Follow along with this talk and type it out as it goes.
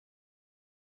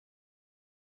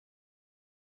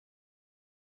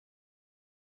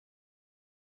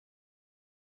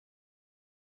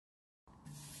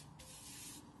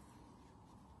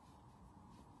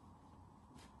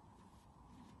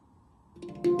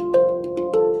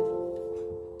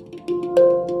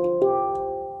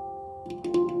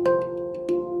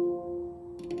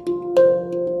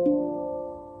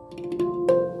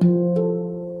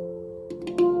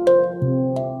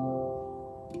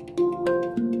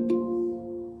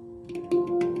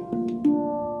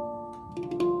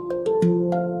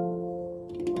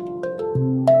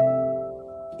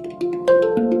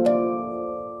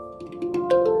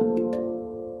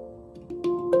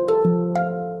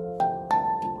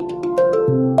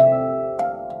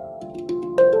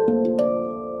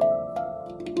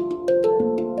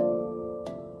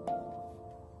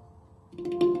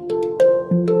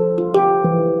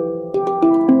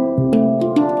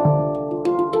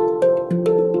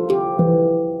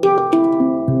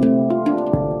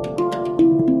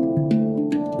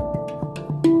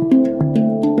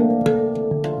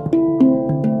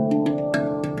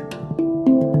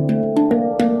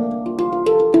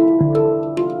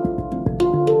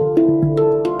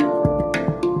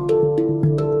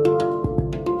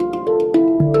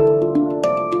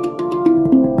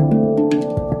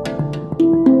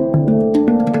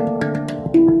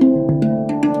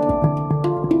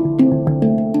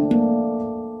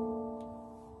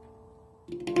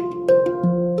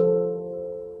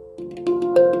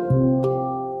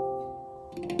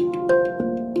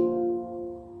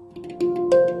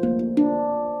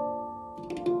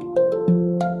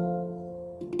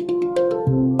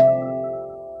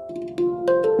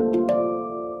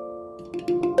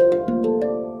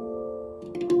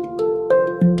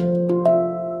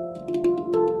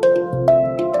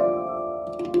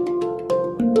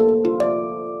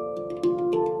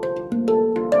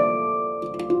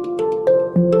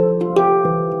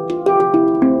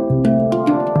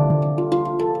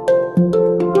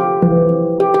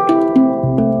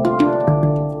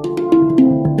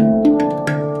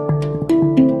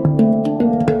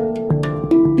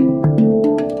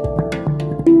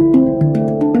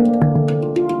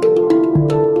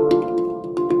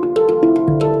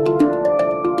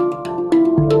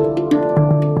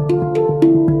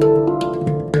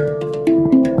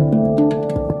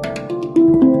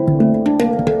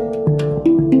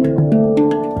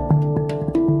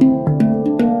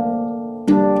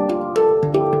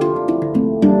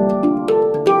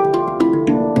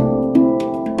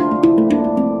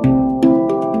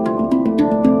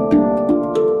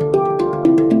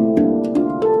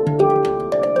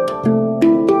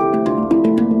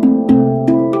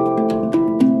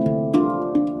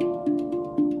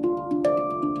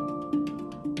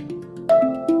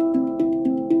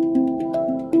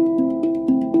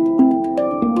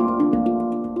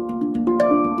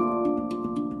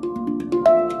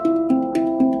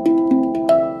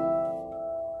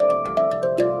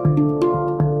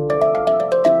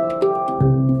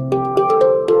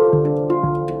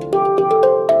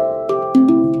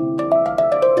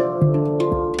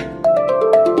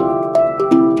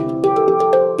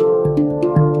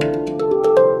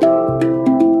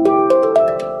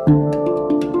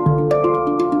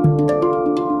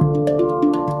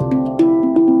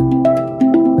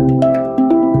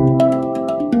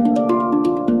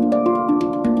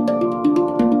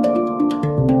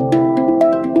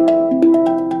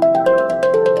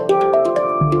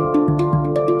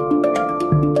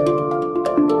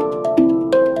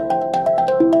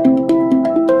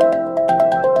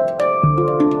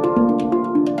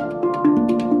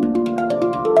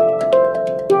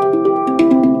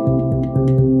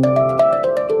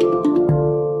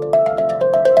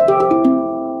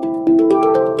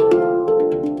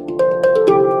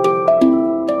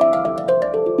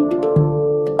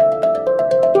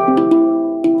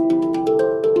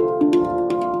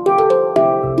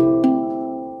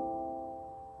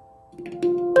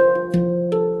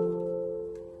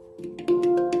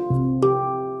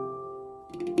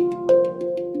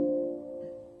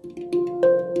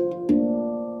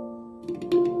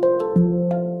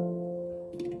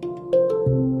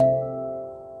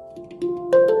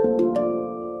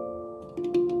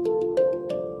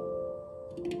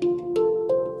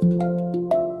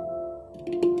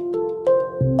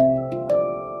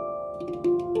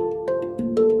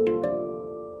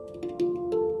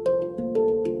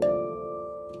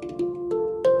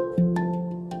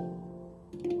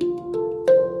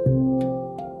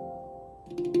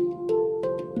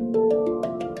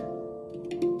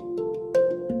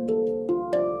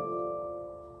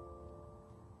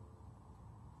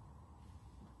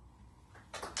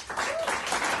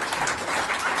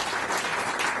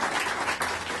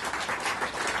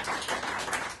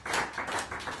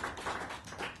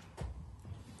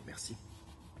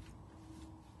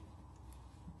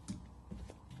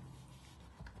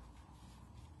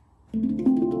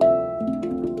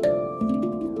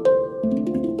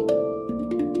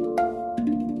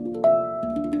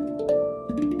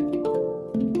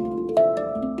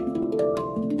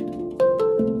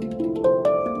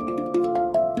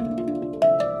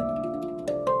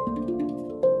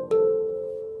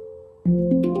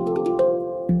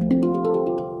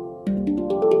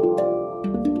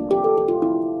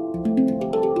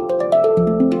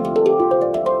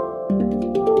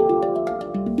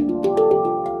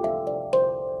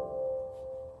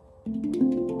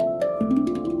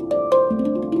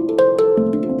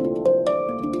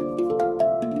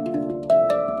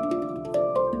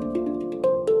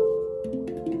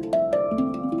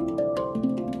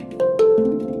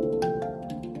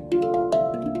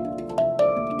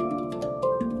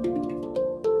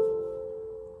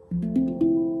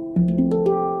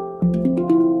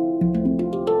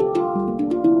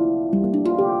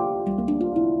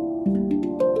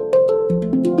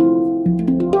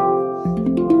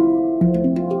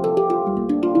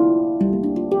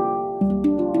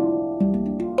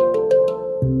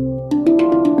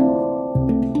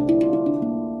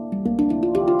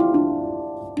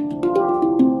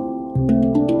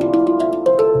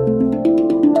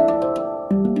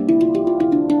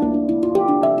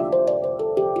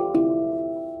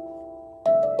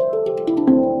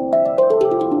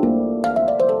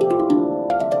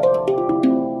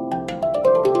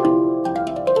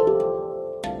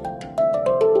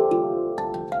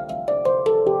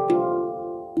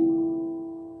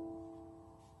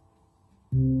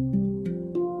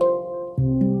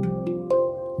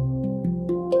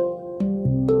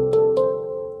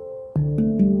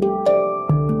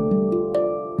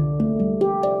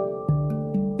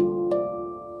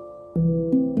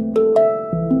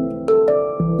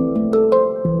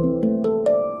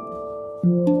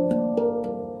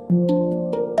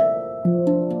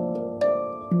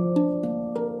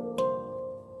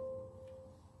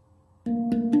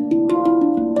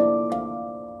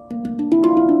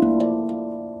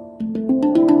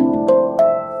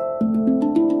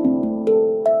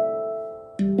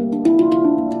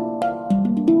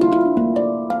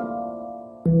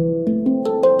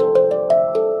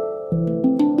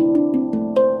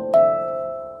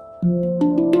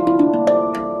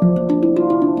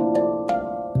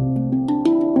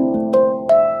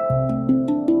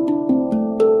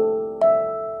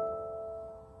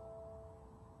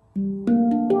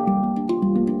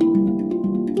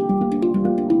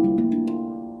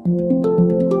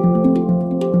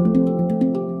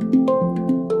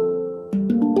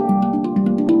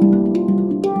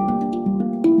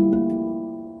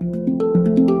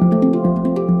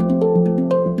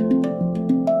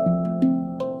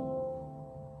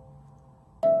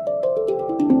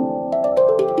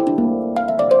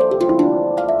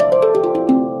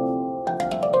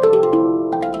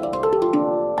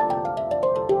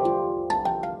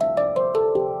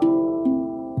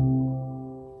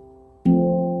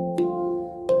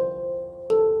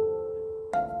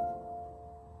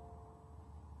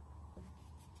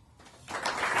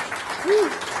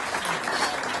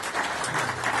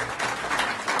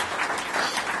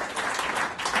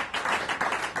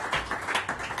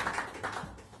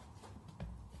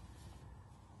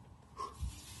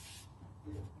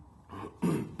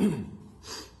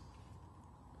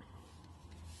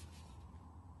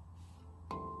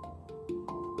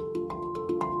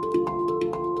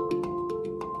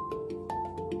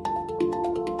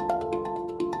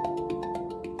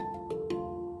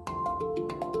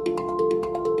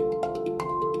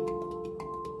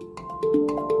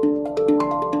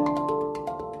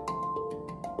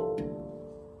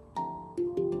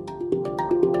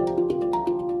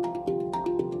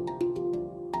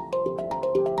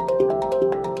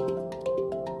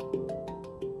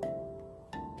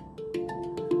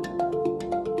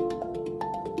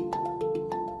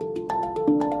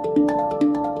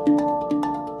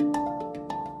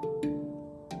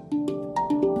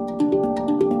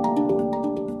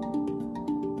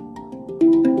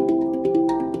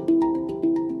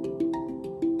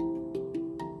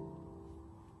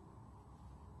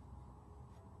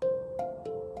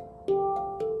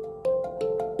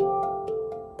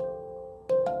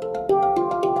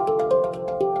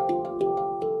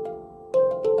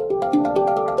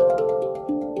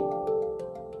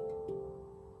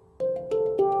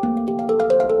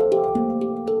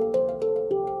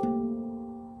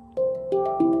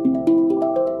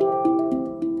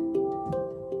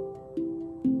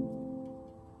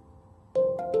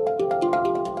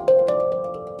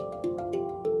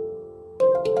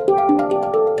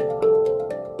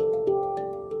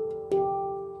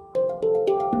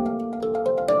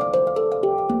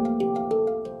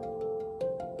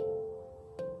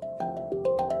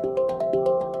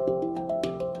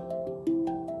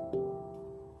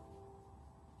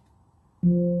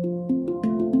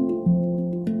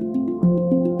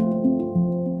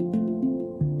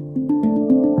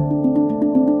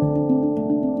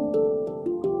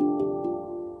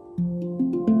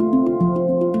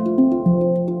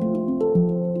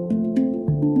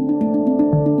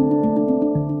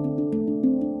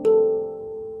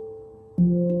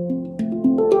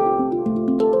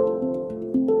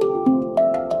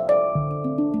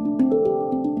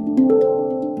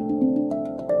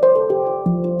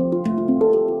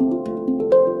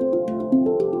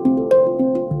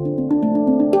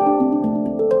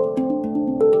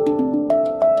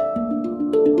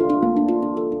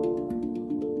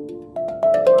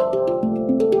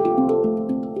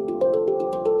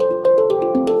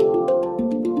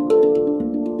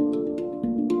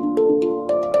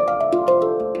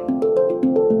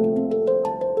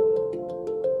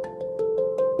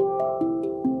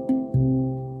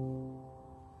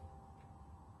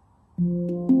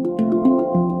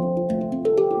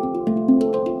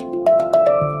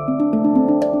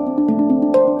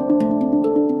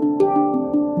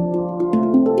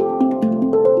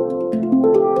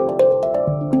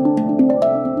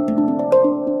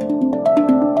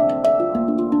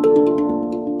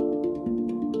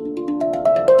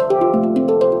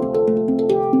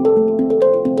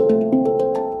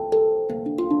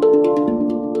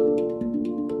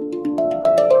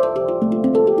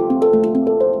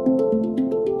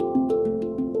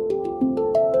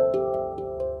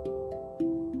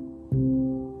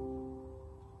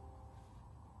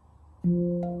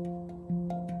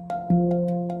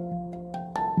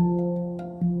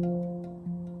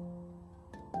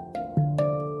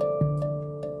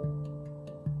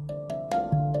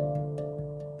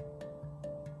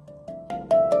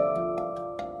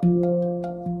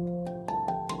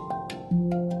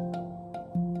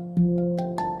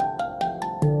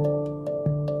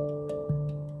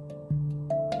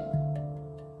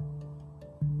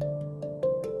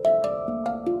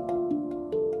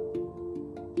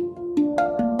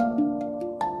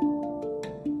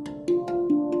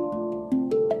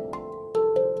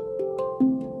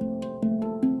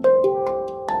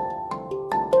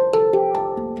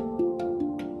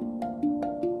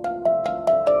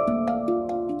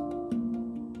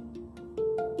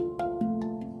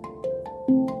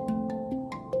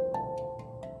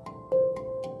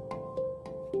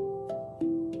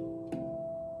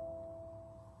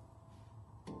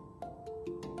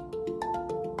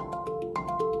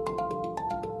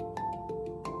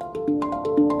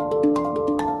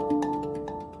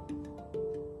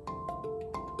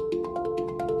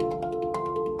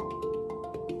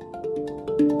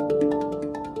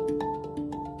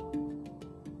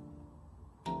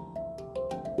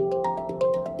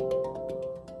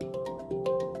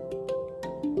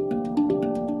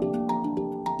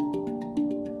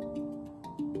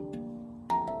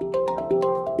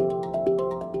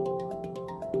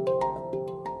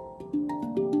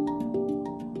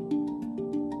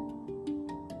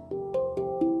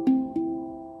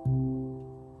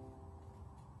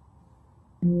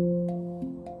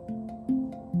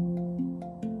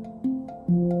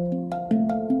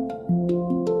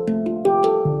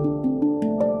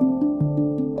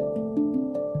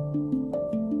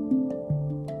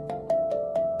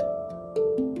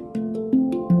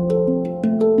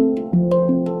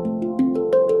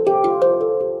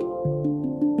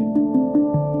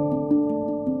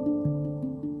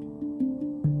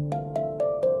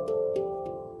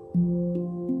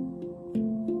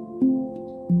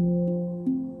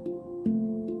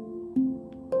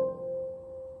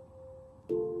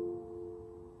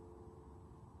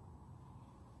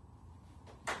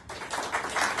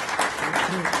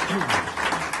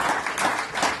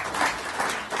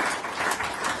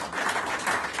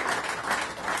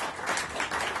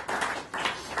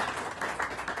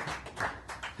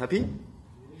Happy?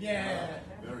 Yeah.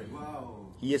 Very wow.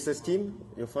 ESS team,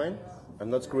 you're fine?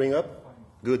 I'm not screwing up?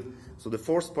 Good. So the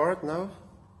fourth part now.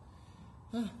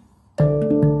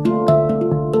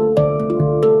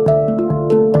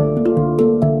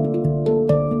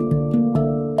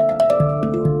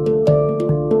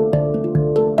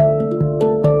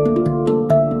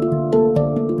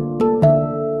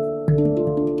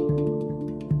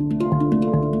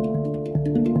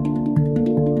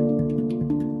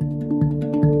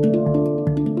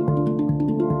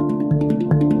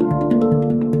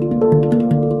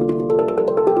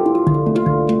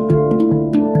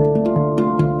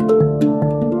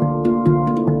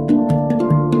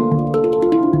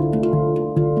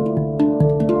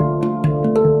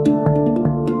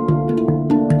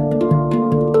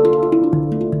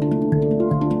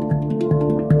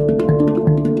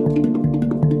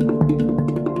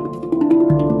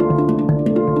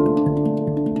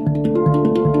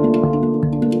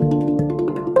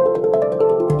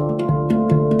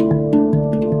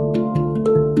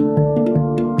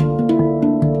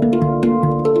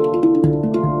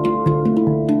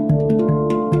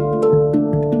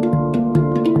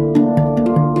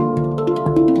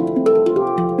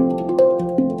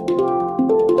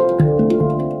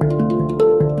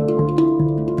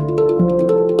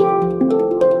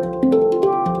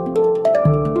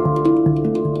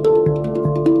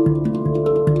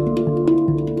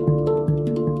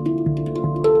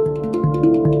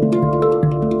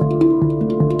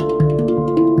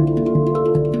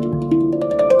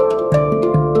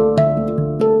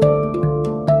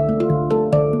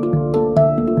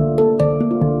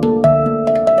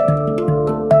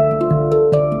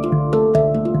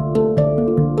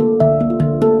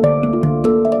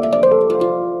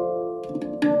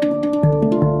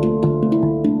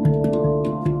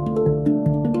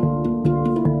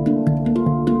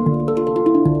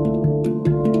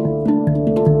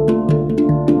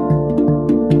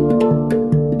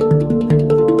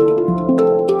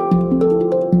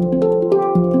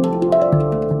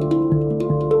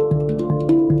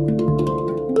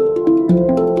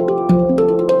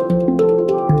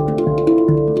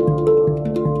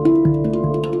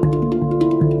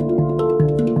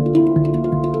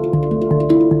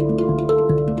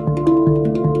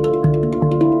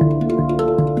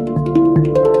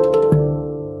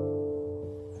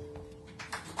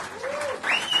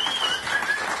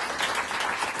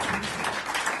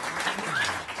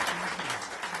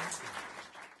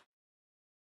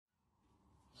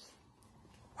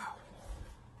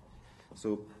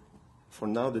 So for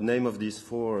now, the name of these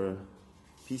four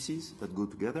pieces that go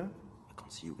together, I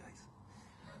can't see you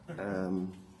guys,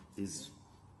 is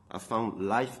I found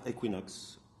Life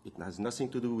Equinox. It has nothing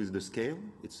to do with the scale.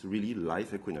 It's really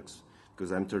Life Equinox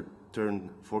because I'm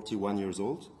turned 41 years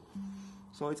old.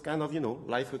 So it's kind of, you know,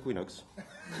 Life Equinox.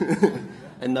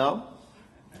 And now,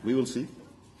 we will see.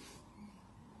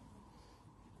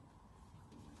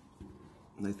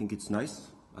 And I think it's nice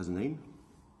as a name.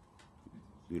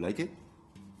 Do you like it?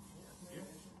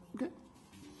 Okay.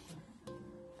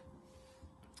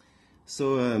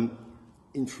 So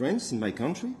in France, in my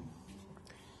country,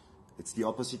 it's the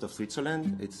opposite of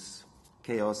Switzerland. It's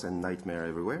chaos and nightmare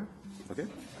everywhere. Okay?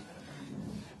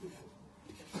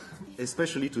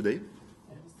 Especially today,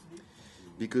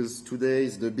 because today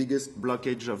is the biggest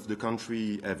blockage of the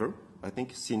country ever. I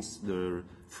think, since the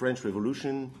French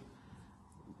Revolution,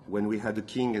 when we had a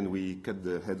king and we cut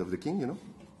the head of the king, you know.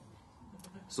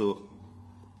 So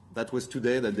that was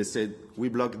today that they said, we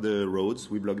block the roads,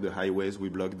 we block the highways, we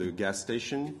block the gas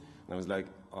station. And I was like,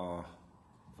 oh,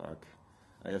 fuck.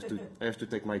 I have to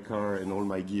take my car and all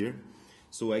my gear.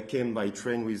 So I came by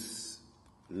train with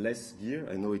less gear.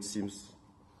 I know it seems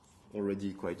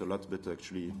already quite a lot, but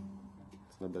actually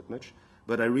it's not that much.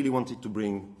 But I really wanted to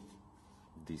bring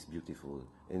this beautiful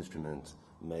instrument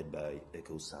made by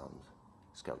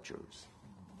EchoSoundSculptures,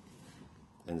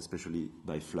 and especially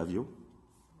by Flavio.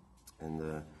 And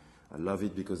I love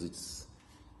it because it's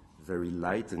very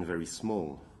light and very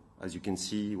small. As you can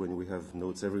see, when we have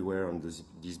notes everywhere on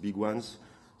these big ones,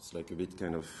 it's like a bit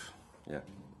kind of, yeah,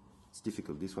 it's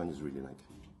difficult. This one is really like.